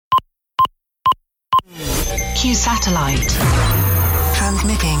IQ satellite.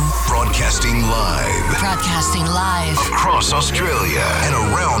 Transmitting. Broadcasting live. Across Australia and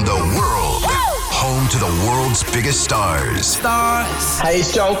around the world. Home to the world's biggest stars. Hey,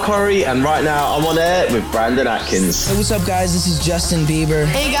 it's Joel Corey, and right now I'm on air with Brandon Atkins. Hey, what's up, guys? This is Justin Bieber.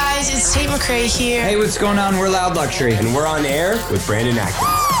 Hey, guys, it's Tate McRae here. Hey, what's going on? We're Loud Luxury, and we're on air with Brandon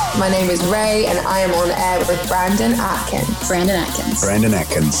Atkins. My name is Ray, and I am on air with Brandon Atkins. Brandon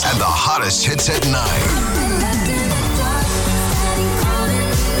Atkins. And the hottest hits at 9.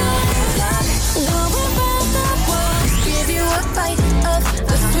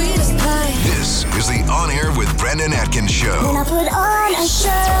 This is the On Air with Brandon Atkins show. When I put on a show.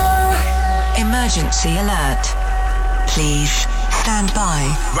 Emergency alert. Please stand by.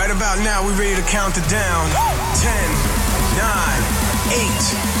 Right about now, we're ready to count it down. 10, 9, 8,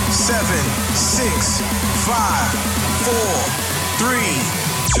 7, 6, 5, 4, 3,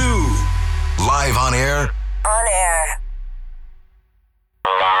 2. Live on air. On air.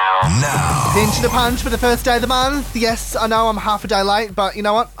 Now. Pinch the punch for the first day of the month. Yes, I know I'm half a day late, but you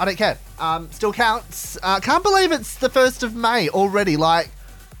know what? I don't care. Still counts. Can't believe it's the 1st of May already. Like,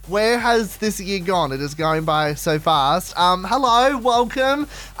 where has this year gone? It is going by so fast. Hello, welcome.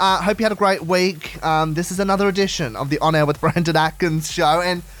 Hope you had a great week. This is another edition of the On Air with Brandon Atkins show.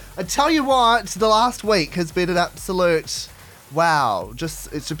 And I tell you what, the last week has been an absolute... wow,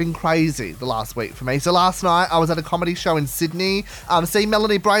 it's been crazy the last week for me. So last night I was at a comedy show in Sydney, seeing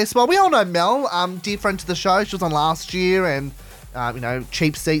Melanie Bracewell. We all know Mel, dear friend to the show. She was on last year, and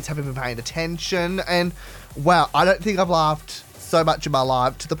cheap seats, haven't been paying attention. And wow, I don't think I've laughed so much in my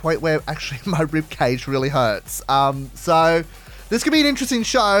life to the point where actually my rib cage really hurts. So this could be an interesting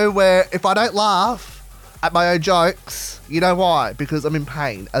show where if I don't laugh at my own jokes, you know why? Because I'm in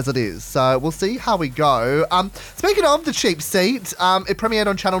pain as it is. So we'll see how we go. Speaking of the cheap seat, it premiered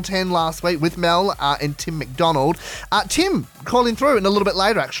on Channel 10 last week with Mel and Tim McDonald. Tim calling through, and a little bit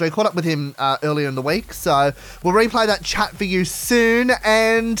later actually. I caught up with him earlier in the week. So we'll replay that chat for you soon.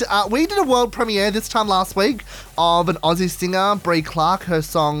 And we did a world premiere this time last week of an Aussie singer, Brie Clark, her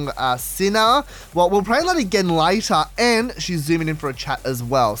song Sinner. Well, we'll play that again later, and she's zooming in for a chat as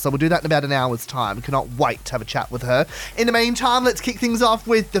well. So we'll do that in about an hour's time. Cannot wait to have a chat with her. In the meantime, let's kick things off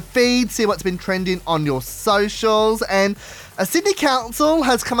with the feed, see what's been trending on your socials. And a Sydney council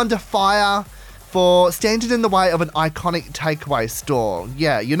has come under fire for standing in the way of an iconic takeaway store.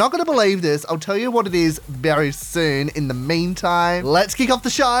 Yeah, you're not going to believe this. I'll tell you what it is very soon. In the meantime, let's kick off the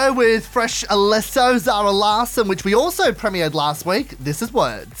show with Fresh Alesso, Zara Larsson, which we also premiered last week. This is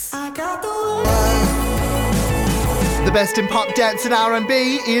Words. I got the The best in pop, dance and R&B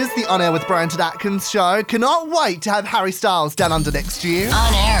is the On Air with Brandon Atkins show. Cannot wait to have Harry Styles down under next year.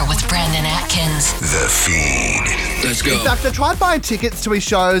 On Air with Brandon Atkins. The feed. Let's go. In fact, I tried buying tickets to his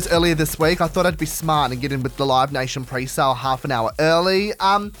shows earlier this week. I thought I'd be smart and get in with the Live Nation pre-sale half an hour early.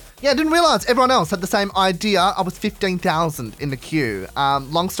 I didn't realise everyone else had the same idea. I was 15,000 in the queue.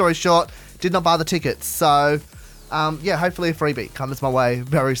 Long story short, did not buy the tickets. So... hopefully a freebie comes my way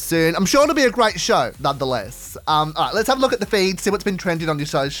very soon. I'm sure it'll be a great show, nonetheless. All right, let's have a look at the feed, see what's been trending on your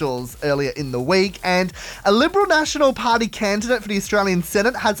socials earlier in the week. And a Liberal National Party candidate for the Australian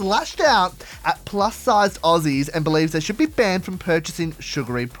Senate has lashed out at plus-sized Aussies and believes they should be banned from purchasing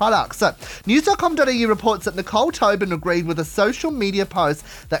sugary products. So, news.com.au reports that Nicole Tobin agreed with a social media post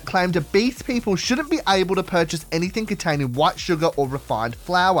that claimed obese people shouldn't be able to purchase anything containing white sugar or refined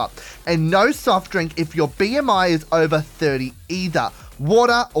flour, and no soft drink if your BMI is over 30 either.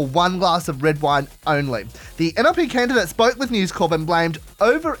 Water or one glass of red wine only. The NLP candidate spoke with News Corp and blamed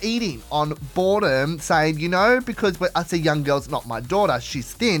overeating on boredom, saying, because we're us young girls, not my daughter,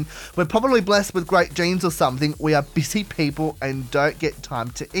 she's thin, we're probably blessed with great genes or something, we are busy people and don't get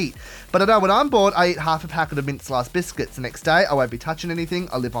time to eat. But I know when I'm bored, I eat half a packet of mint sliced biscuits. The next day, I won't be touching anything,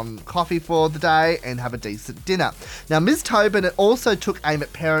 I live on coffee for the day and have a decent dinner. Now, Ms. Tobin also took aim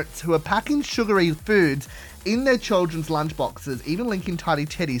at parents who are packing sugary foods in their children's lunchboxes, even linking tiny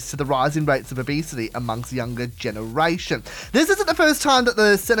teddies to the rising rates of obesity amongst younger generation. This isn't the first time that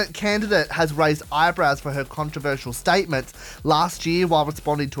the Senate candidate has raised eyebrows for her controversial statements. Last year, while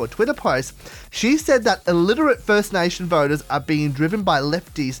responding to a Twitter post, she said that illiterate First Nation voters are being driven by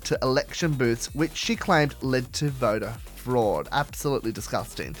lefties to election booths, which she claimed led to voter fraud. Absolutely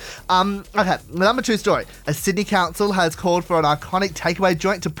disgusting. Okay, number 2 story. A Sydney council has called for an iconic takeaway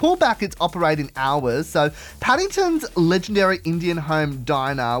joint to pull back its operating hours. So Paddington's legendary Indian home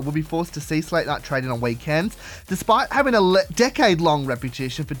diner will be forced to cease late night trading on weekends, despite having a decade-long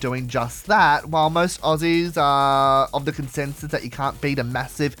reputation for doing just that. While most Aussies are of the consensus that you can't beat a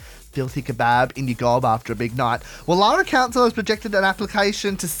massive filthy kebab in your gob after a big night. Well, Lara Council has projected an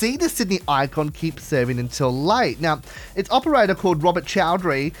application to see the Sydney icon keep serving until late. Now, its operator called Robert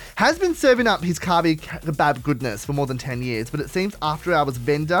Chowdhury has been serving up his Kabi kebab goodness for more than 10 years, but it seems after hours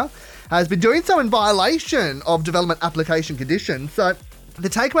vendor has been doing so in violation of development application conditions. So the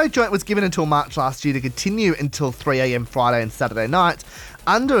takeaway joint was given until March last year to continue until 3 a.m. Friday and Saturday night.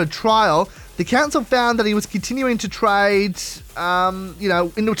 Under a trial, the council found that he was continuing to trade,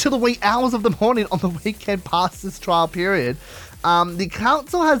 until the wee hours of the morning on the weekend past this trial period. The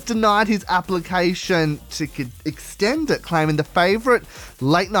council has denied his application to extend it, claiming the favourite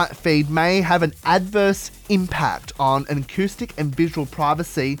late-night feed may have an adverse impact on an acoustic and visual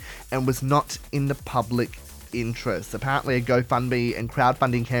privacy and was not in the public interest. Apparently a GoFundMe and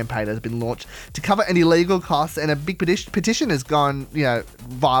crowdfunding campaign has been launched to cover any legal costs, and a big petition has gone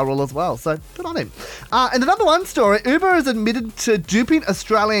viral as well, so good on him. And the number one story, Uber has admitted to duping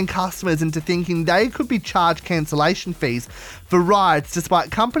Australian customers into thinking they could be charged cancellation fees for rides, despite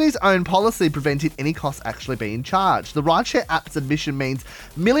company's own policy preventing any costs actually being charged. The rideshare app's admission means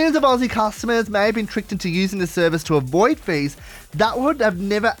millions of Aussie customers may have been tricked into using the service to avoid fees that would have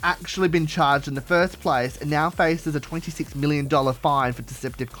never actually been charged in the first place, and now faces a $26 million fine for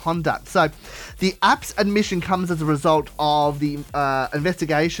deceptive conduct. So the app's admission comes as a result of the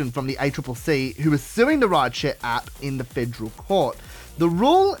investigation from the ACCC, who is suing the rideshare app in the federal court. The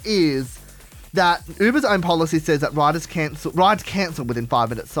rule is that Uber's own policy says that rides cancelled within 5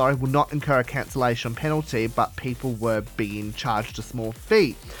 minutes, will not incur a cancellation penalty, but people were being charged a small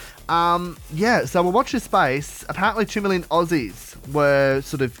fee. So we'll watch this space. Apparently 2 million Aussies were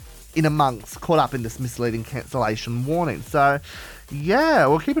sort of caught up in this misleading cancellation warning. So yeah,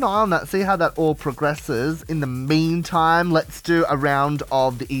 we'll keep an eye on that, see how that all progresses. In the meantime, let's do a round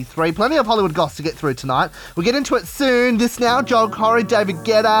of the E3. Plenty of Hollywood goss to get through tonight. We'll get into it soon. This now, Joel Corry, David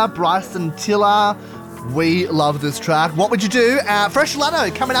Guetta, Bryson Tiller. We love this track. What would you do? Fresh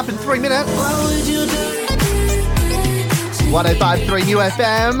Latto coming up in 3 minutes. What would you do? 105.3 New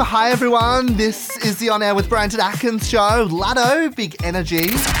FM. Hi everyone, this is the On Air with Brandon Atkins show. Latto, big energy.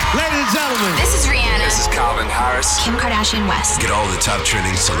 Ladies and gentlemen. This is Rihanna. This is Calvin Harris. Kim Kardashian West. Get all the top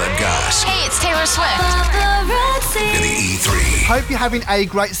trending celeb goss Hey, it's Taylor Swift. in the E3. Hope you're having a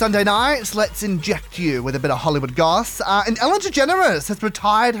great Sunday night. Let's inject you with a bit of Hollywood goss. And Ellen DeGeneres has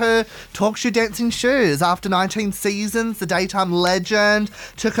retired her talk show dancing shoes. After 19 seasons, the daytime legend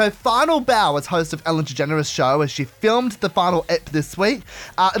took her final bow as host of Ellen DeGeneres Show as she filmed the final ep this week.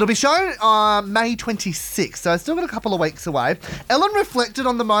 It'll be shown on May 26th, so it's still got a couple of weeks away. Ellen reflected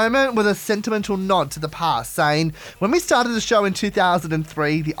on the moment with a sentimental nod to the past, saying, "When we started the show in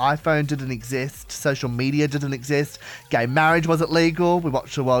 2003, the iPhone didn't exist, social media didn't exist, gay marriage wasn't legal, we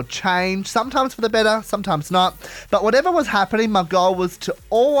watched the world change, sometimes for the better, sometimes not. But whatever was happening, my goal was to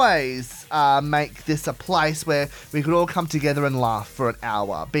always make this a place where we could all come together and laugh for an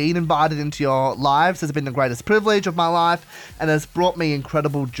hour. Being invited into your lives has been the greatest privilege of my life and has brought me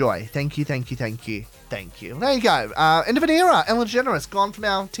incredible joy. Thank you, thank you, thank you, thank you." There you go. End of an era. Ellen DeGeneres gone from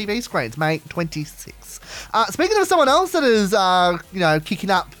our TV screens, May 26th. Speaking of someone else that is,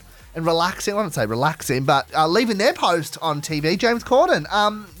 kicking up and relaxing, I wouldn't say relaxing, but leaving their post on TV, James Corden.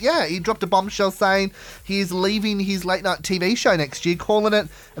 He dropped a bombshell saying he's leaving his late night TV show next year, calling it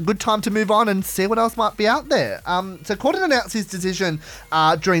a good time to move on and see what else might be out there. So Corden announced his decision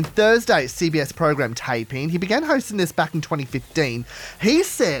during Thursday's CBS program taping. He began hosting this back in 2015. He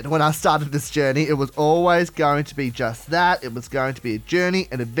said, "When I started this journey, it was always going to be just that. It was going to be a journey,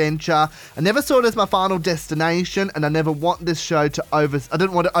 an adventure. I never saw it as my final destination, and I never want this show to I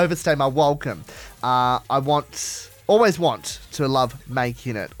didn't want to overstay my welcome. I always want to love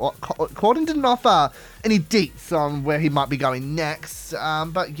making it." Corden didn't offer any deets on where he might be going next,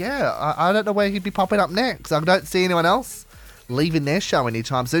 but yeah, I don't know where he'd be popping up next. I don't see anyone else leaving their show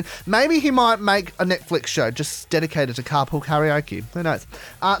anytime soon. Maybe he might make a Netflix show just dedicated to carpool karaoke. Who knows?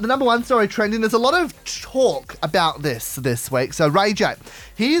 The number one story trending, there's a lot of talk about this week. So Ray J,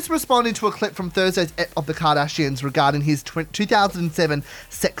 he's responding to a clip from Thursday's ep of the Kardashians regarding his 2007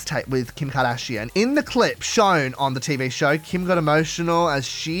 sex tape with Kim Kardashian. In the clip shown on the TV show, Kim got emotional as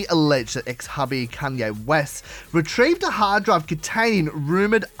she alleged that ex-hubby Kanye West retrieved a hard drive containing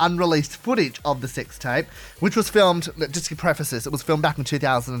rumoured unreleased footage of the sex tape, which was filmed, just to preface this, it was filmed back in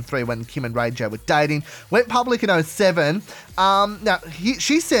 2003 when Kim and Ray J were dating, went public in 2007.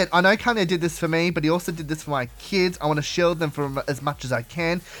 She said, "I know Kanye did this for me, but he also did this for my kids. I want to shield them from as much as I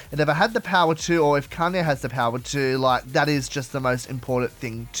can. And if I had the power to, or if Kanye has the power to, that is just the most important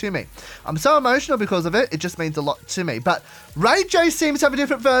thing to me. I'm so emotional because of it. It just means a lot to me." But Ray J seems to have a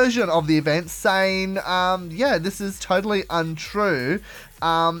different version of the event, saying, this is totally untrue.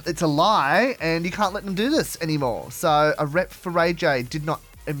 it's a lie and you can't let them do this anymore. So a rep for Ray J did not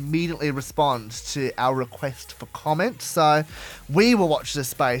immediately respond to our request for comment. So we will watch this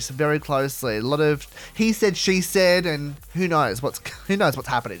space very closely. A lot of he said, she said, and who knows what's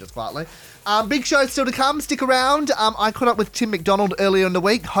happening, just quietly. Big show still to come. Stick around. I caught up with Tim McDonald earlier in the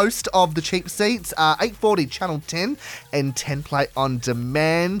week, host of The Cheap Seats, 8:40 Channel 10 and 10 Play on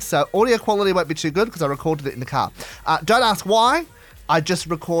demand. So audio quality won't be too good because I recorded it in the car. Don't ask why. I just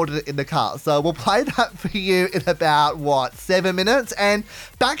recorded it in the car. So we'll play that for you in about, 7 minutes? And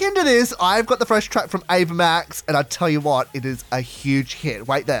back into this, I've got the fresh track from Ava Max, and I tell you what, it is a huge hit.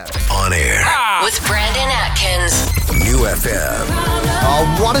 Wait there. On air. With Brandon Atkins. New FM.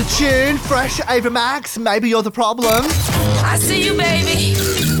 Oh, what a tune. Fresh Ava Max. Maybe you're the problem. I see you, baby.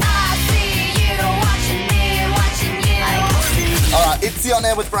 Alright, it's the On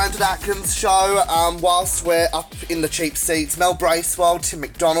Air with Brandon Atkins show. Whilst we're up in the cheap seats, Mel Bracewell, Tim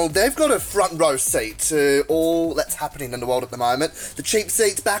McDonald, they've got a front row seat to all that's happening in the world at the moment. The cheap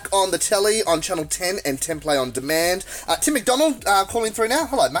seats back on the telly on Channel 10 and 10 Play on demand. Tim McDonald calling through now.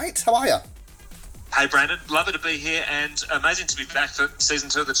 Hello, mate. How are you? Hey, Brandon. Lovely to be here and amazing to be back for season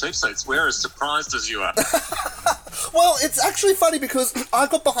 2 of the Cheap Seats. We're as surprised as you are. Well, it's actually funny because I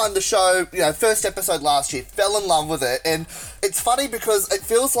got behind the show, first episode last year, fell in love with it, and it's funny because it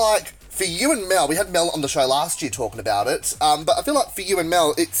feels like for you and Mel, we had Mel on the show last year talking about it, but I feel like for you and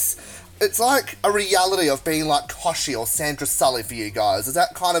Mel, it's like a reality of being like Koshi or Sandra Sully for you guys. Is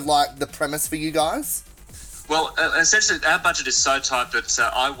that kind of like the premise for you guys? Well, essentially, our budget is so tight that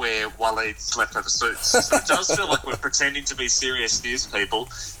I wear Waleed's leftover suits. So it does feel like we're pretending to be serious news people,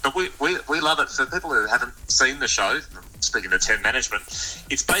 but we love it. For people who haven't seen the show, speaking of 10 management,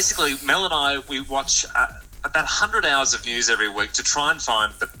 it's basically Mel and I, we watch about 100 hours of news every week to try and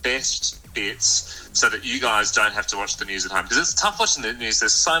find the best bits so that you guys don't have to watch the news at home. Because it's tough watching the news.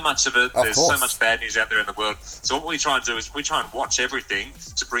 There's so much of it. There's so much bad news out there in the world. So what we try and do is we try and watch everything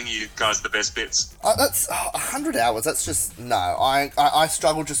to bring you guys the best bits. That's 100 hours. That's just, no. I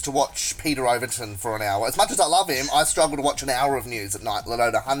struggle just to watch Peter Overton for an hour. As much as I love him, I struggle to watch an hour of news at night, let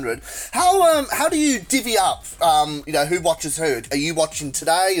alone 100. How do you divvy up, who watches who? Are you watching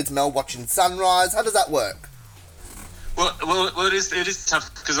Today? Is Mel watching Sunrise? How does that work? Well, it is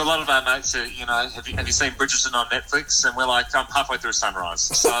tough because a lot of our mates are, have you seen Bridgerton on Netflix? And we're like, I'm halfway through Sunrise.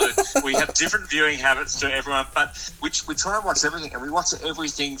 So we have different viewing habits to everyone, but we try and watch everything, and we watch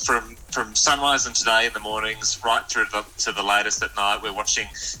everything from Sunrise and Today in the mornings right through to the latest at night. We're watching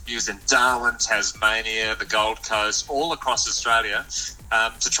news in Darwin, Tasmania, the Gold Coast, all across Australia.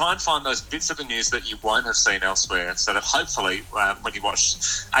 To try and find those bits of the news that you won't have seen elsewhere, so that hopefully when you watch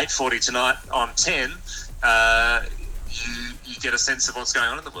 8:40 tonight on 10, you get a sense of what's going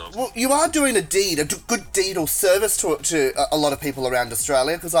on in the world. Well, you are doing a good deed or service to a lot of people around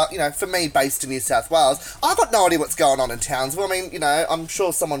Australia, because, for me, based in New South Wales, I've got no idea what's going on in Townsville. I mean, I'm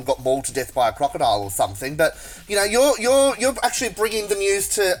sure someone got mauled to death by a crocodile or something, but, you're actually bringing the news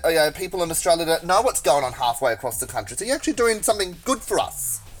to people in Australia that know what's going on halfway across the country, so you're actually doing something good for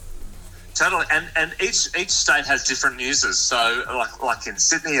us. Totally, and each state has different newses. So, like in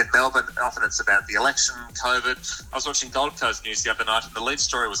Sydney and Melbourne, often it's about the election, COVID. I was watching Gold Coast news the other night, and the lead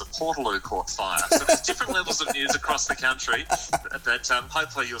story was a Portaloo caught fire. So there's different levels of news across the country that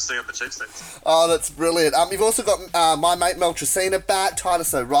hopefully you'll see on the Cheap Seats. Oh, that's brilliant. You've also got my mate Mel Tresina back.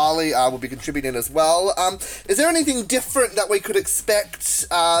 Titus O'Reilly will be contributing as well. Is there anything different that we could expect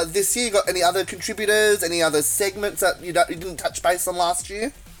this year? You got any other contributors? Any other segments that you didn't touch base on last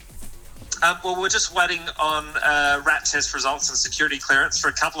year? Well, we're just waiting on rat test results and security clearance for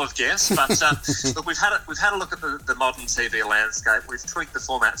a couple of guests. But look, we've had a look at the modern TV landscape. We've tweaked the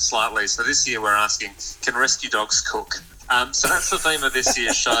format slightly. So this year we're asking, can rescue dogs cook? So that's the theme of this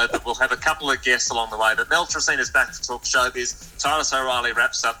year's show, but we'll have a couple of guests along the way. But Mel Tresina's back to talk showbiz. Titus O'Reilly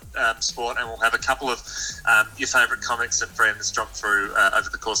wraps up sport, and we'll have a couple of your favourite comics and friends drop through over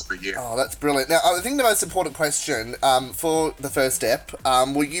the course of the year. Oh, that's brilliant. Now, I think the most important question for the first step,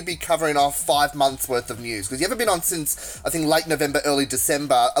 will you be covering off 5 months' worth of news? Because you haven't been on since, I think, late November, early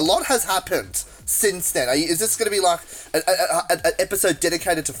December. A lot has happened since then. Is this going to be like an episode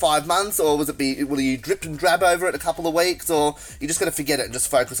dedicated to 5 months, or will you drip and drab over it a couple of weeks, or you're just going to forget it and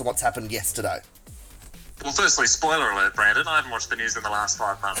just focus on what's happened yesterday? Well, firstly, spoiler alert, Brandon, I haven't watched the news in the last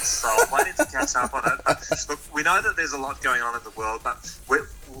 5 months, so I'm waiting to catch up on it. But look, we know that there's a lot going on in the world, but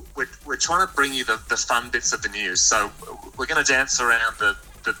we're trying to bring you the fun bits of the news. So we're going to dance around the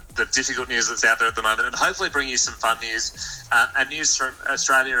the difficult news that's out there at the moment, and hopefully bring you some fun news and news from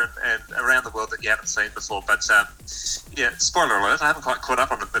Australia and around the world that you haven't seen before. But spoiler alert, I haven't quite caught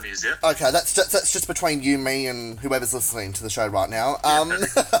up on the news yet. Okay, that's just between you, me, and whoever's listening to the show right now. I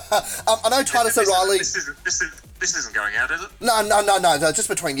know Titus O'Reilly. This isn't going out, is it? No, just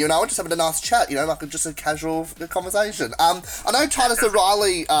between you and I. We're just having a nice chat, like just a casual conversation. I know Titus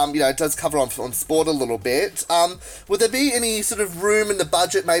O'Reilly, does cover on sport a little bit. Would there be any sort of room in the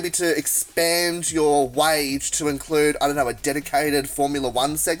budget maybe to expand your wage to include, I don't know, a dedicated Formula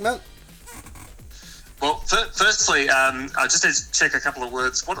One segment? Well, firstly, I just need to check a couple of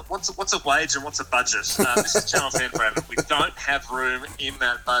words. What's a wage and what's a budget? This is Channel 10, Brandon. We don't have room in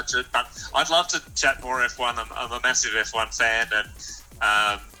that budget, but I'd love to chat more F1. I'm a massive F1 fan, and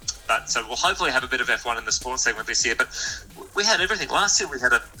so we'll hopefully have a bit of F1 in the sports segment this year. But we had everything. Last year we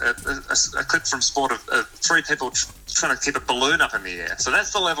had a clip from sport of three people trying to keep a balloon up in the air. So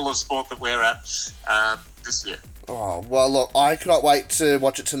that's the level of sport that we're at this year. Oh, well, look, I cannot wait to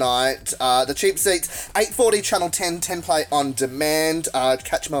watch it tonight. The cheap seats, 8:40 Channel 10 play on demand.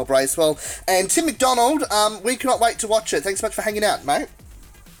 Catch Mel Bracewell. And Tim McDonald, we cannot wait to watch it. Thanks so much for hanging out, mate.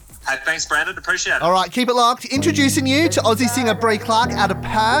 Hey, thanks, Brandon. Appreciate it. All right, keep it locked. Introducing you to Aussie singer Brie Clark out of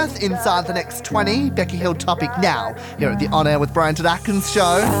Perth inside the next 20. Becky Hill topic now here at the On Air with Brandon Atkins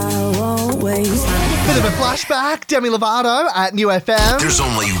show. Bit of a flashback. Demi Lovato at New FM. There's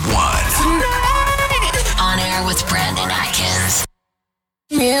only one. On Air with Brandon Atkins.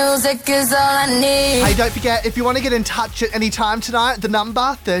 Music is all I need. Hey, don't forget, if you want to get in touch at any time tonight, the number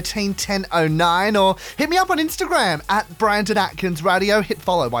 131009, or hit me up on Instagram at Brandon Atkins Radio. Hit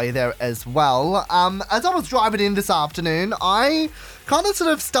follow while you're there as well. As I was driving in this afternoon, I kind of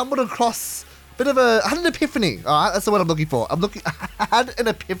sort of stumbled across I had an epiphany. All right, that's the word I'm looking for. I had an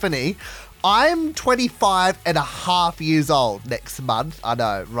epiphany. I'm 25 and a half years old next month. I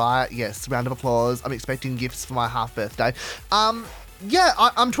know, right? Yes, round of applause. I'm expecting gifts for my half birthday. I'm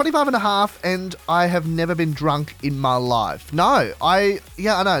 25 and a half and I have never been drunk in my life. No, I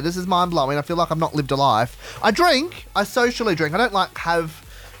know, this is mind-blowing. I feel like I've not lived a life. I drink. I socially drink. I don't have,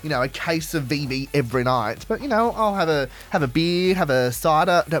 a case of VB every night. But, I'll have a beer, have a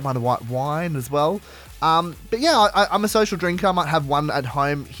cider. Don't mind a white wine as well. But yeah, I'm a social drinker. I might have one at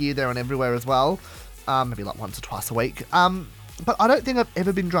home here, there and everywhere as well. Maybe like once or twice a week. But I don't think I've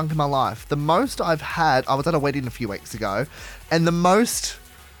ever been drunk in my life. The most I've had, I was at a wedding a few weeks ago, and the most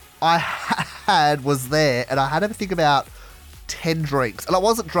I had was there, and I had to think about 10 drinks, and I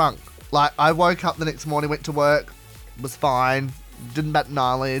wasn't drunk. Like, I woke up the next morning, went to work, was fine, didn't bat an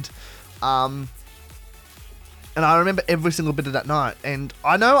eyelid, and I remember every single bit of that night. And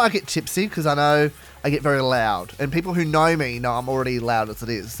I know I get tipsy because I know I get very loud, and people who know me know I'm already loud as it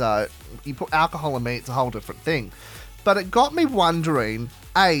is, so you put alcohol in me, it's a whole different thing. But it got me wondering,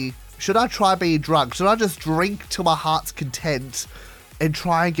 A, should I try being drunk? Should I just drink to my heart's content and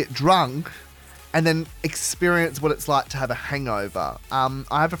try and get drunk and then experience what it's like to have a hangover? I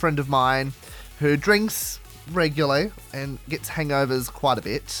have a friend of mine who drinks regularly and gets hangovers quite a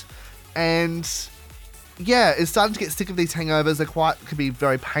bit. And yeah, is starting to get sick of these hangovers. They could be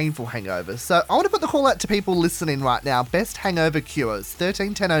very painful hangovers. So I want to put the call out to people listening right now. Best hangover cures,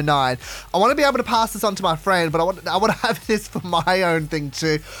 131009. I want to be able to pass this on to my friend, but I want to have this for my own thing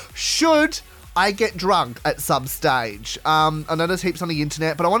too. Should I get drunk at some stage? I know there's heaps on the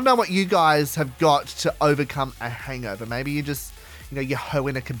internet, but I want to know what you guys have got to overcome a hangover. Maybe you just, you're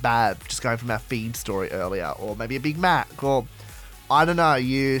hoeing a kebab, just going from our feed story earlier, or maybe a Big Mac, or I don't know,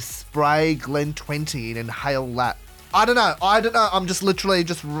 you spray Glen 20 and inhale that. I don't know. I'm just literally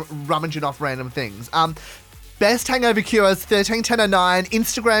just rummaging off random things. Best hangover cures, 131009.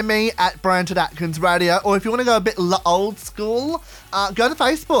 Instagram me at Brandon Atkins Radio. Or if you want to go a bit old school, go to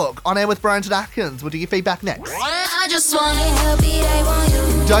Facebook, On Air with Brandon Atkins. We'll do your feedback next. I just want you.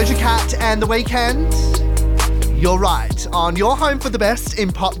 Doja Cat and The Weeknd. You're right. On your home for the best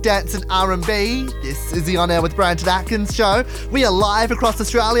in pop, dance and R&B, this is the On Air with Brandon Atkins show. We are live across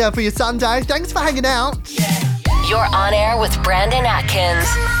Australia for your Sunday. Thanks for hanging out. You're On Air with Brandon Atkins.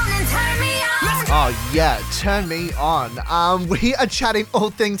 Oh yeah, turn me on. We are chatting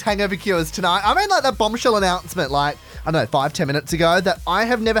all things hangover cures tonight. I made like that bombshell announcement like, I don't know, 5-10 minutes ago that I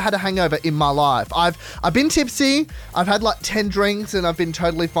have never had a hangover in my life. I've been tipsy, I've had like 10 drinks and I've been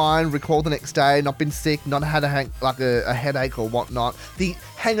totally fine, recalled the next day, not been sick, not had a headache or whatnot. The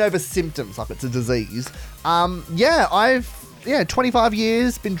hangover symptoms, like it's a disease. I've 25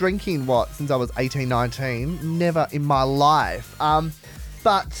 years, been drinking, since I was 18, 19, never in my life.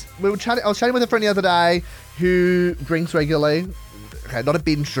 But I was chatting with a friend the other day who drinks regularly. Okay, not a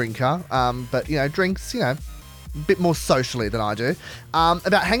binge drinker, but, drinks, a bit more socially than I do,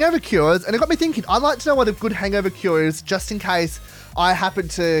 about hangover cures, and it got me thinking. I'd like to know what a good hangover cure is, just in case I happen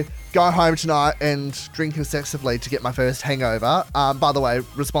to go home tonight and drink excessively to get my first hangover. By the way,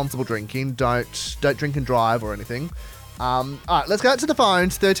 responsible drinking. Don't drink and drive or anything. All right, let's go out to the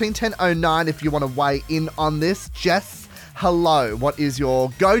phones. 131009 if you want to weigh in on this. Jess, hello. What is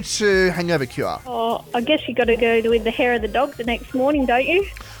your go-to hangover cure? Oh, I guess you got to go with the hair of the dog the next morning, don't you?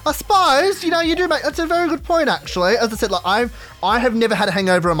 I suppose, you do make, that's a very good point, actually. As I said, like I have never had a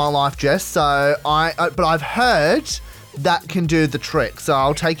hangover in my life, Jess, so but I've heard that can do the trick, so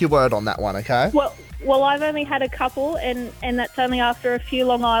I'll take your word on that one, okay? Well, I've only had a couple, and that's only after a few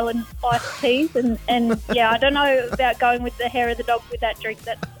Long Island iced teas, and yeah, I don't know about going with the hair of the dog with that drink.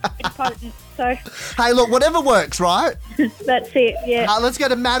 That's pretty potent, so... Hey, look, whatever works, right? That's it, yeah. Let's go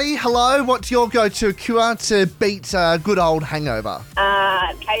to Maddie. Hello, what's your go-to cure to beat a good old hangover?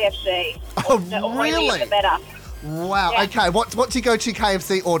 KFC. Oh, really? The better. Wow, yeah. Okay, what's your go-to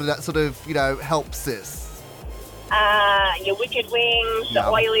KFC order that sort of, helps this? Your wicked wings, the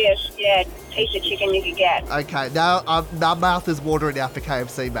oiliest, piece of chicken you could get. Okay, now my mouth is watering now for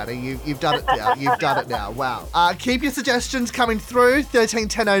KFC, Maddie. You've done it now. You've done it now. Wow. Keep your suggestions coming through,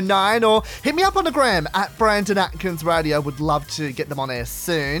 131009, or hit me up on the gram at Brandon Atkins Radio. Would love to get them on air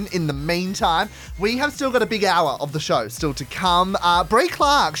soon. In the meantime, we have still got a big hour of the show still to come. Brie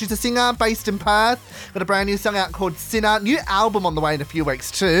Clark, she's a singer based in Perth. Got a brand new song out called Sinner. New album on the way in a few weeks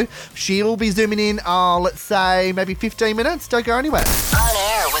too. She will be zooming in, let's say, maybe 15 minutes. Don't go anywhere. On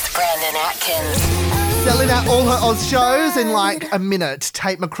air with Brandon Atkins. Selling out all her Oz shows in like a minute.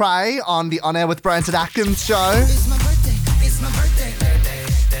 Tate McRae on the On Air with Brandon Atkins show. It's my birthday.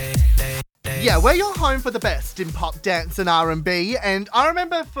 Yeah, we're your home for the best in pop, dance and R&B. And I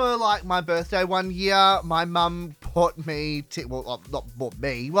remember for like my birthday one year, my mum bought me, not bought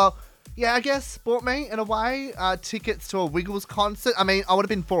me, well, yeah, I guess bought me, in a way, tickets to a Wiggles concert. I mean, I would have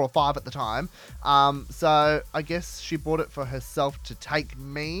been 4 or 5 at the time. So I guess she bought it for herself to take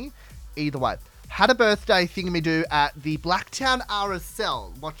me. Either way. Had a birthday thingy-me-do at the Blacktown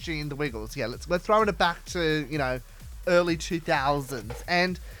RSL watching the Wiggles. Yeah, we're throwing it back to, early 2000s.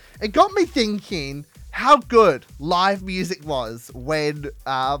 And it got me thinking how good live music was when,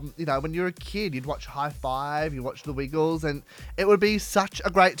 when you were a kid. You'd watch High Five, you'd watch the Wiggles, and it would be such a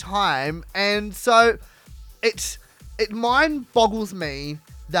great time. And so it mind boggles me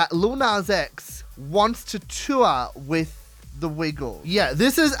that Lil Nas X wants to tour with the Wiggles. Yeah,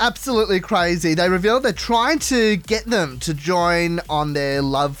 this is absolutely crazy. They revealed they're trying to get them to join on their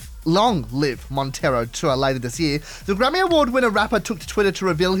Long Live Montero tour later this year. The Grammy Award winner rapper took to Twitter to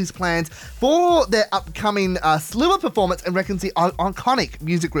reveal his plans for their upcoming Slewer performance and reckons the iconic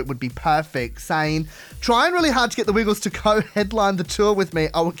music group would be perfect, saying, "Trying really hard to get the Wiggles to co-headline the tour with me.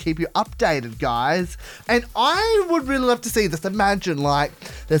 I will keep you updated, guys." And I would really love to see this. Imagine, like,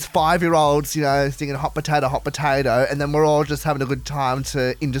 there's 5-year-olds, singing hot potato, and then we're all just having a good time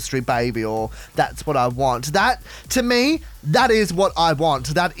to Industry Baby or That's What I Want. That, to me, that is what I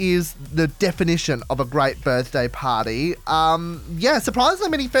want. That is the definition of a great birthday party. Surprisingly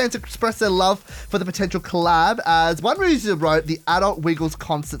many fans expressed their love for the potential collab. As one user wrote, "The adult Wiggles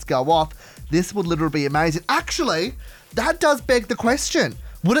concerts go off. This would literally be amazing." Actually, that does beg the question.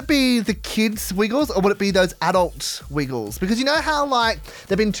 Would it be the kids' Wiggles or would it be those adult Wiggles? Because you know how, like,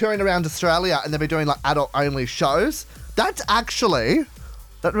 they've been touring around Australia and they've been doing, like, adult-only shows? That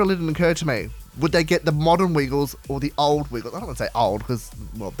really didn't occur to me. Would they get the modern Wiggles or the old Wiggles? I don't want to say old because,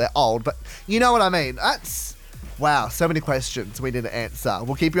 well, they're old, but you know what I mean. Wow, so many questions we need to answer.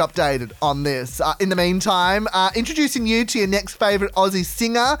 We'll keep you updated on this. In the meantime, introducing you to your next favourite Aussie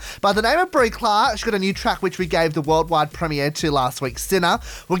singer by the name of Brie Clark. She's got a new track which we gave the worldwide premiere to last week, Sinner.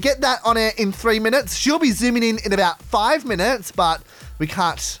 We'll get that on air in 3 minutes. She'll be zooming in about 5 minutes, but we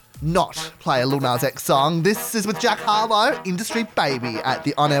can't not play a Lil Nas X song. This is with Jack Harlow, Industry Baby, at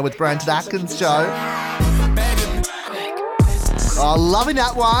the On Air with Brandon Atkins show. Oh, loving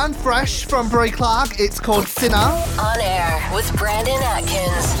that one. Fresh from Brie Clark. It's called Sinner. On air with Brandon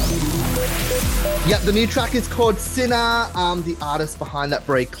Atkins. Yep, the new track is called Sinner. The artist behind that,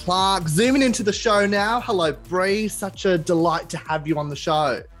 Brie Clark. Zooming into the show now. Hello, Brie. Such a delight to have you on the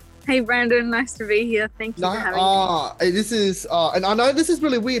show. Hey, Brandon. Nice to be here. Thank you for having me. This is, and I know this is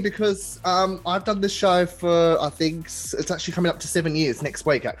really weird because I've done this show for, I think, it's actually coming up to 7 years next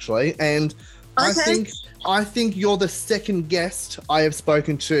week, actually. And okay. I think you're the second guest I have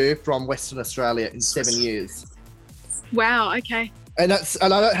spoken to from Western Australia in 7 years. Wow, okay. And I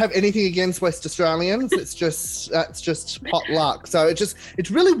don't have anything against West Australians. That's just pot luck. So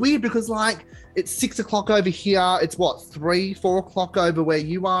it's really weird because, like, it's 6 o'clock over here. It's what, 3, 4 o'clock over where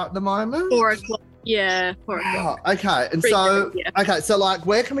you are at the moment? 4 o'clock. Yeah, 4 o'clock. Oh, okay. And so like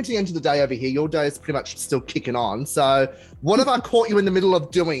we're coming to the end of the day over here. Your day is pretty much still kicking on. So what have I caught you in the middle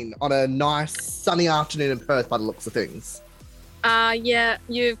of doing on a nice sunny afternoon in Perth by the looks of things? Yeah,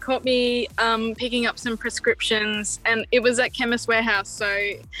 you've caught me picking up some prescriptions, and it was at Chemist Warehouse,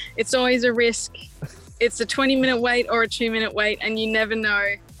 so it's always a risk. It's a 20-minute wait or a 2-minute wait, and you never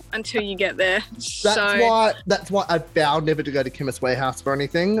know until you get there. That's why I vowed never to go to Chemist Warehouse for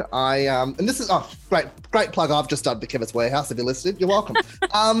anything. And this is great plug. I've just done the Chemist Warehouse. If you're listening, you're welcome.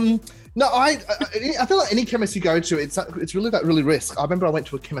 No, I feel like any chemist you go to, it's really that really risk. I remember I went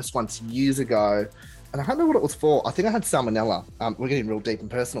to a chemist once years ago, and I can't remember what it was for. I think I had salmonella. We're getting real deep and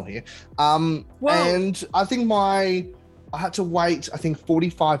personal here. And I think I had to wait, I think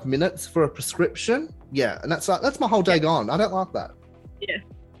 45 minutes for a prescription. Yeah, and that's my whole day gone. I don't like that. Yeah,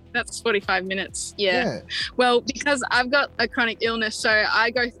 that's 45 minutes. Yeah. Well, because I've got a chronic illness, so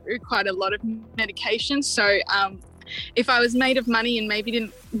I go through quite a lot of medication. So if I was made of money and maybe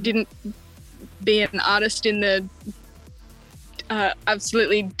didn't be an artist in the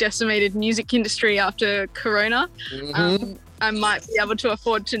absolutely decimated music industry after Corona, I might be able to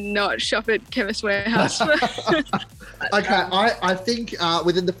afford to not shop at Chemist Warehouse. Okay, I think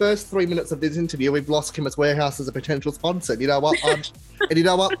within the first 3 minutes of this interview, we've lost Chemist Warehouse as a potential sponsor. You know what? And you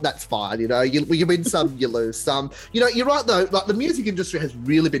know what? That's fine. You know, you win some, you lose some. You know, you're right though. Like the music industry has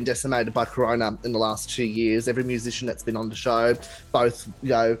really been decimated by Corona in the last 2 years. Every musician that's been on the show, both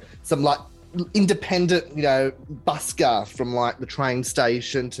some like independent, busker from like the train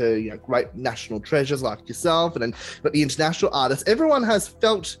station to, great national treasures like yourself, and then but the international artists, everyone has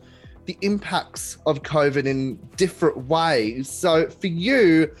felt the impacts of COVID in different ways. So for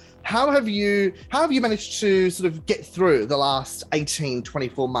you, how have you managed to sort of get through the last 18,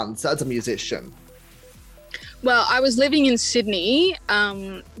 24 months as a musician? Well, I was living in Sydney,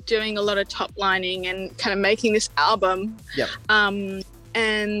 doing a lot of top lining and kind of making this album. Yep.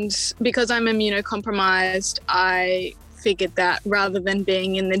 And because I'm immunocompromised, I figured that rather than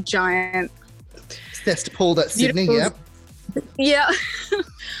being in the giant cesspool that's Sydney, yeah,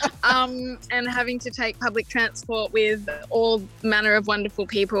 and having to take public transport with all manner of wonderful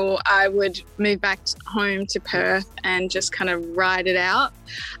people, I would move back home to Perth and just kind of ride it out.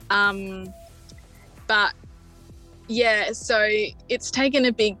 But yeah, so it's taken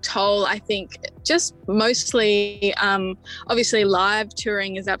a big toll, I think, just mostly, obviously live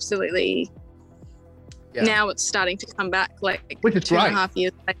touring is absolutely, now it's starting to come back, like which is 2.5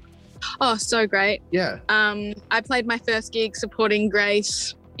 years later. Oh, so great. Yeah. I played my first gig supporting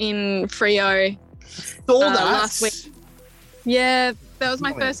Grace in Freo last week. Yeah, that was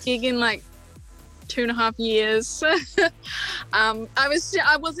my first gig in like 2.5 years.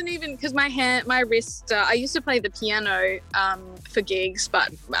 I wasn't even, because my wrist, I used to play the piano for gigs, but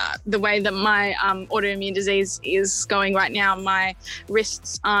the way that my autoimmune disease is going right now, my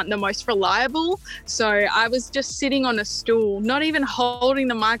wrists aren't the most reliable. So I was just sitting on a stool, not even holding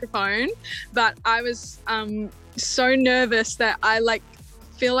the microphone, but I was so nervous that I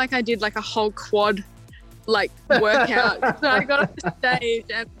feel like I did like a whole quad workout. So I got off the stage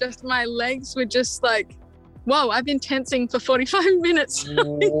and just my legs were just like, whoa, I've been tensing for 45 minutes.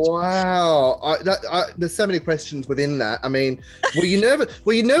 Wow. There's so many questions within that. I mean, were you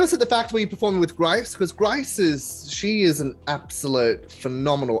nervous at the fact were you performing with Grace? Because Grace she is an absolute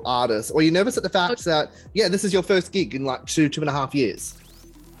phenomenal artist. Or were you nervous at the fact that, this is your first gig in like 2.5 years?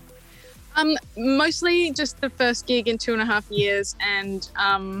 Mostly just the first gig in 2.5 years, and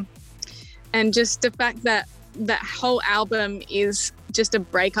just the fact that that whole album is just a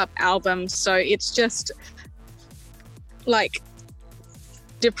breakup album. So it's just like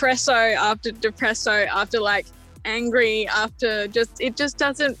depresso after like angry after it just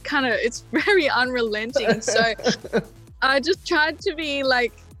doesn't it's very unrelenting. So I just tried to be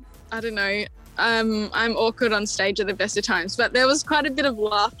like, I don't know, I'm awkward on stage at the best of times, but there was quite a bit of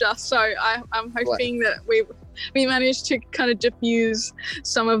laughter. So I'm hoping that we managed to kind of diffuse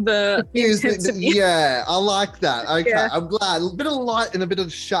some of the intensity. Yeah, I like that. Okay, yeah. I'm glad. A bit of light and a bit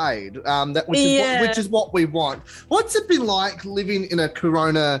of shade, which is what we want. What's it been like living in a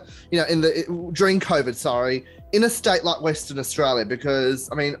Corona, during COVID, in a state like Western Australia? Because,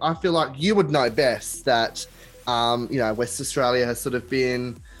 I mean, I feel like you would know best that, West Australia has sort of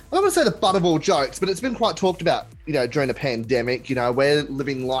been, I don't want to say the butt of all jokes, but it's been quite talked about, during the pandemic. We're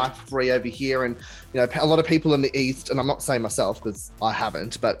living life free over here, and, a lot of people in the East, and I'm not saying myself because I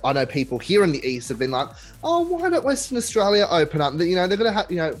haven't, but I know people here in the East have been like, oh, why don't Western Australia open up? They're going to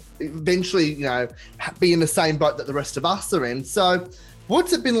have, eventually, be in the same boat that the rest of us are in. So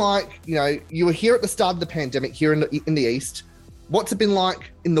what's it been like? You were here at the start of the pandemic here in the East. What's it been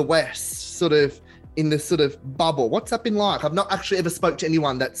like in the West, sort of in this sort of bubble. What's that been like? I've not actually ever spoke to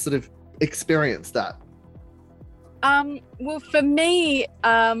anyone that's sort of experienced that. Well, for me,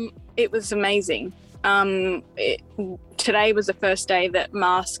 it was amazing. Today was the first day that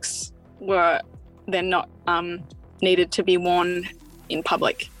masks they're not needed to be worn in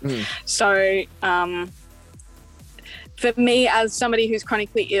public. So for me, as somebody who's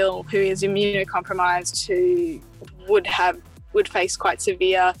chronically ill, who is immunocompromised, who would face quite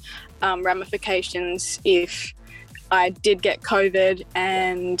severe ramifications if I did get COVID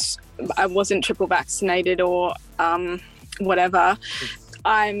and I wasn't triple vaccinated or whatever,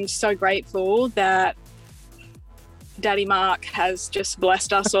 I'm so grateful that Daddy Mark has just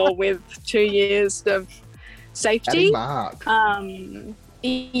blessed us all with 2 years of safety. Daddy Mark.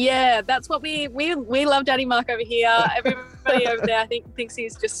 Yeah, that's what we love Daddy Mark over here. Everybody over there, I think, thinks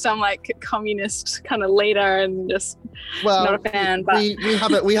he's just some like communist kind of leader and just not a fan. But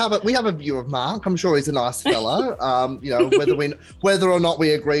we have a view of Mark. I'm sure he's a nice fella. You know, whether or not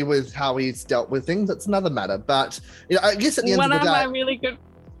we agree with how he's dealt with things, that's another matter. But you know, I guess at the end of the day, one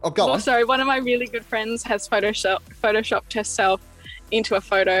of my really good friends has photoshopped herself into a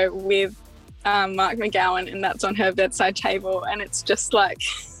photo with Mark McGowan, and that's on her bedside table, and it's just like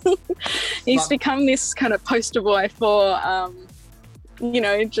he's become this kind of poster boy for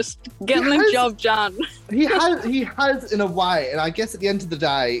just getting the job done. he has in a way, and I guess at the end of the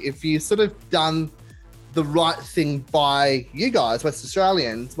day, if you sort of done the right thing by you guys, West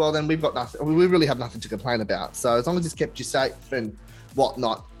Australians, well then we've got nothing. We really have nothing to complain about. So as long as it's kept you safe and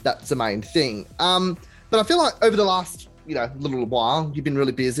whatnot, that's the main thing. But I feel like over the last little while, you've been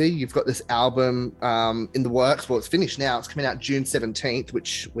really busy. You've got this album in the works. Well, it's finished now. It's coming out June 17th,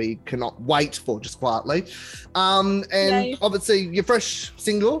 which we cannot wait for, just quietly. And obviously your fresh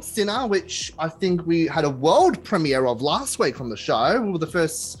single, Sinner, which I think we had a world premiere of last week on the show. We were the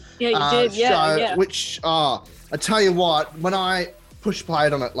first show, which, I tell you what, when I push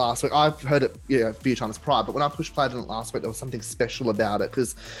played on it last week, I've heard it a few times prior, but when I push played on it last week, there was something special about it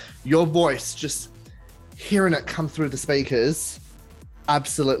because your voice just... hearing it come through the speakers,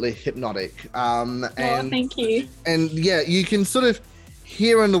 absolutely hypnotic. Thank you. And yeah, you can sort of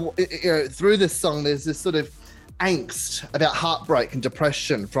hear through this song, there's this sort of angst about heartbreak and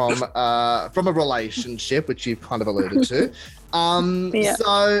depression from a relationship, which you've kind of alluded to.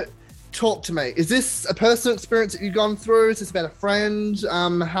 So talk to me. Is this a personal experience that you've gone through? Is this about a friend?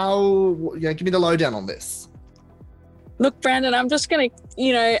 Give me the lowdown on this. Look, Brandon, I'm just going to,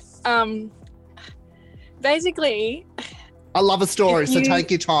 basically, I love a story, so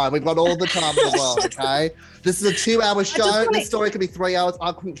take your time. We've got all the time in the world, okay? This is a 2-hour show. This story could be 3 hours.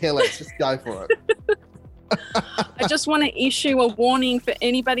 I couldn't care less. Just go for it. I just want to issue a warning for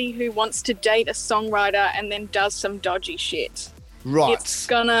anybody who wants to date a songwriter and then does some dodgy shit. Right. It's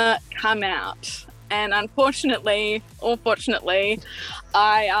gonna come out. And unfortunately, or fortunately,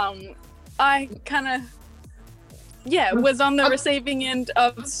 I kind of... was on the receiving end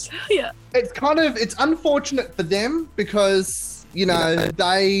of, It's unfortunate for them because,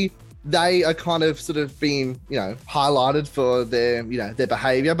 they are kind of sort of being, highlighted for their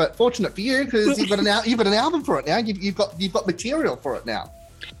behavior, but fortunate for you because you've got an album for it now. You've got material for it now.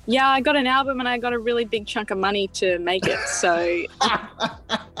 Yeah, I got an album and I got a really big chunk of money to make it, so...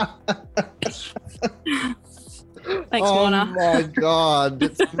 Thanks, Warner. Oh my God,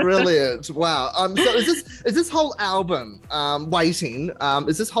 it's brilliant! Wow. So is this whole album, Waiting?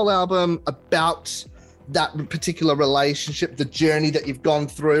 Is this whole album about that particular relationship, the journey that you've gone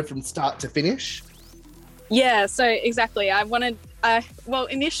through from start to finish? Yeah. So exactly.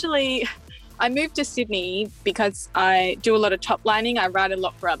 Initially, I moved to Sydney because I do a lot of top lining. I write a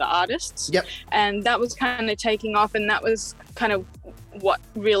lot for other artists. Yep. And that was kind of taking off, and that was kind of what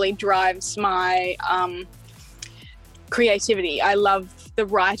really drives my creativity. I love the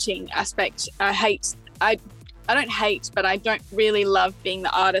writing aspect. I don't hate, but I don't really love being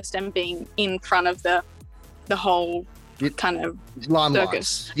the artist and being in front of the whole kind of limelight.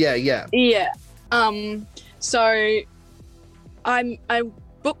 circus. Yeah. Yeah. So I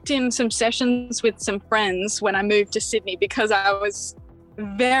booked in some sessions with some friends when I moved to Sydney because I was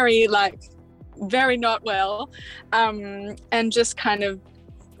very not well, and just kind of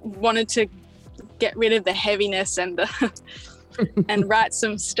wanted to get rid of the heaviness and and write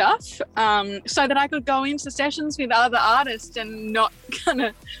some stuff so that I could go into sessions with other artists and not kind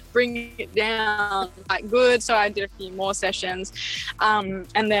of bring it down like good. So I did a few more sessions, and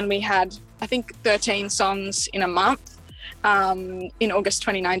then we had I think 13 songs in a month in August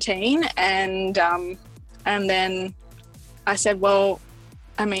 2019, and then I said, well,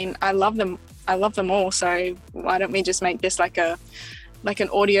 I mean, I love them all, so why don't we just make this like a like an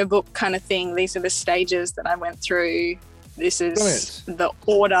audiobook kind of thing. These are the stages that I went through. This is the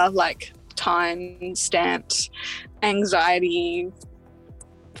order, like time stamped, anxiety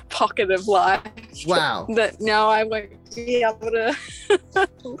pocket of life. Wow. That now I won't be able to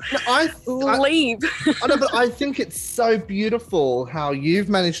leave. I know, but I think it's so beautiful how you've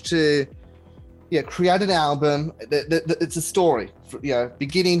managed to create an album. It's a story,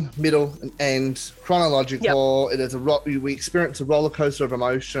 beginning, middle, and end, chronological. Yep. It is we experience a roller coaster of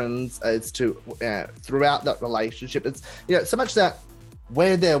emotions as to throughout that relationship. It's so much that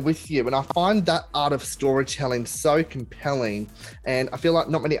we're there with you, and I find that art of storytelling so compelling. And I feel like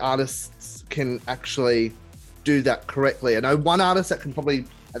not many artists can actually do that correctly. I know one artist that can probably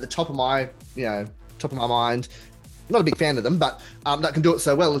at the top of my mind. Not a big fan of them, but that can do it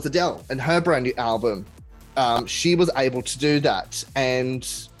so well is Adele and her brand new album. She was able to do that. And,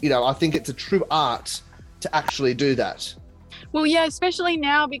 I think it's a true art to actually do that. Well, yeah, especially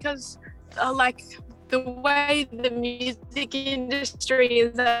now because the way the music industry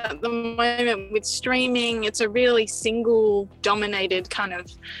is at the moment with streaming, it's a really single dominated kind of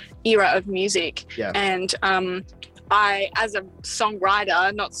era of music. Yeah. And, I, as a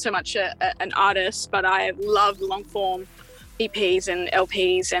songwriter, not so much an artist, but I love long form EPs and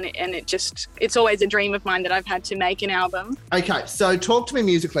LPs, and it's always a dream of mine that I've had to make an album. Okay, so talk to me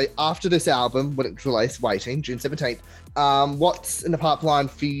musically after this album, when it's released, Waiting, June 17th. What's in the pipeline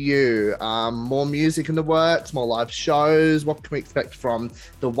for you? More music in the works, more live shows? What can we expect from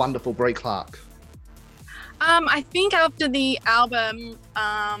the wonderful Brie Clark? I think after the album,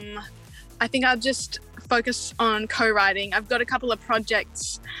 I think I'll just focus on co-writing. I've got a couple of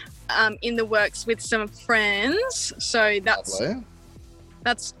projects in the works with some friends, so that's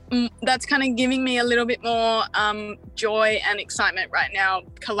kind of giving me a little bit more joy and excitement right now,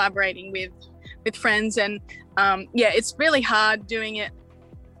 collaborating with friends. And it's really hard doing it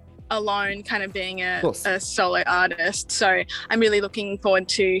alone, kind of being a solo artist, so I'm really looking forward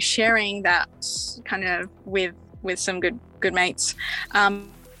to sharing that kind of with some good mates.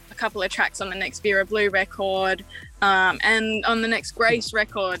 Couple of tracks on the next Vera Blue record, and on the next Grace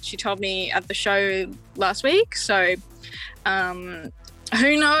record, she told me at the show last week. So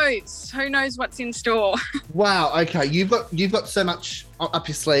who knows what's in store. Wow. Okay, you've got so much up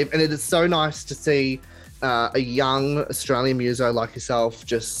your sleeve, and it is so nice to see a young Australian muso like yourself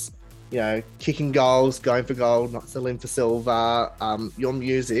just kicking goals, going for gold, not settling for silver. Your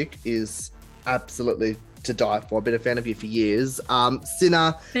music is absolutely to die for. I've been a fan of you for years.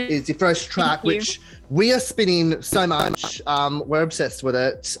 Sinner is your first track, which we are spinning so much. We're obsessed with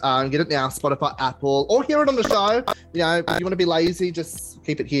it. Get it now, Spotify, Apple, or hear it on the show. If you want to be lazy, just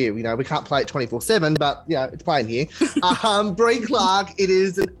keep it here. We can't play it 24/7, but it's playing here. Brie Clark, it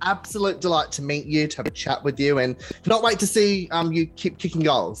is an absolute delight to meet you, to have a chat with you, and cannot wait to see you keep kicking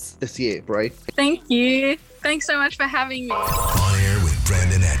goals this year, Brie. Thank you. Thanks so much for having me. On Air with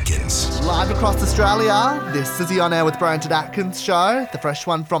Brandon Atkins. Live across Australia, this is the On Air with Brandon Atkins show, the fresh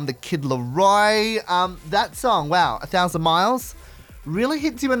one from the Kid Laroi. That song, wow, 1,000 Miles, really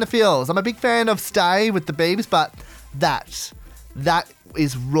hits you in the feels. I'm a big fan of Stay with the Biebs, but that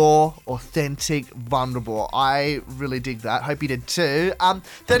is raw, authentic, vulnerable. I really dig that. Hope you did too.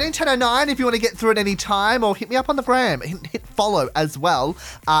 131009 if you want to get through at any time, or hit me up on the gram. Hit follow as well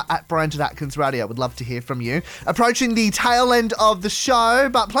at Brandon Atkins Radio. Would love to hear from you. Approaching the tail end of the show,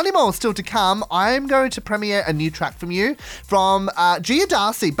 but plenty more still to come. I'm going to premiere a new track from you from Gia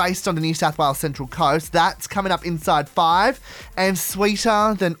Darcy, based on the New South Wales Central Coast. That's coming up inside 5. And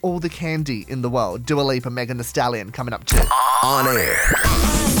Sweeter Than All the Candy in the World, Dua Lipa, Megan Thee Stallion coming up too. On Air.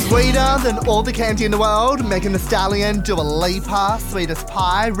 Sweeter Than All the Candy in the World, Megan Thee Stallion, Dua Lipa, Sweetest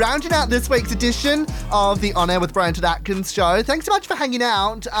Pie, rounding out this week's edition of the On Air with Brandon Atkins show. Thanks so much for hanging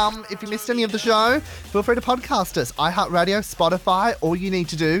out. If you missed any of the show, feel free to podcast us. iHeartRadio, Spotify. All you need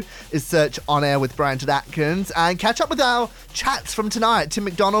to do is search On Air with Brandon Atkins and catch up with our chats from tonight. Tim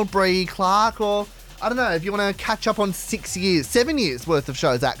McDonald, Brie Clark, or I don't know, if you want to catch up on 7 years worth of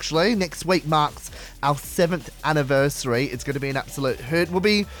shows, actually. Next week marks our 7th anniversary. It's going to be an absolute hoot. We'll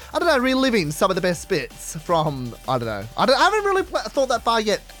be, reliving some of the best bits from, I haven't really thought that far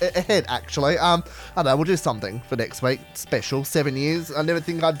yet ahead, actually. We'll do something for next week. Special, 7 years. I never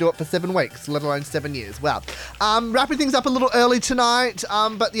think I'd do it for 7 weeks, let alone 7 years. Wow. Wrapping things up a little early tonight.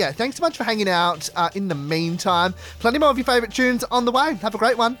 But yeah, thanks so much for hanging out. In the meantime, plenty more of your favourite tunes on the way. Have a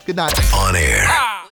great one. Good night. On Air.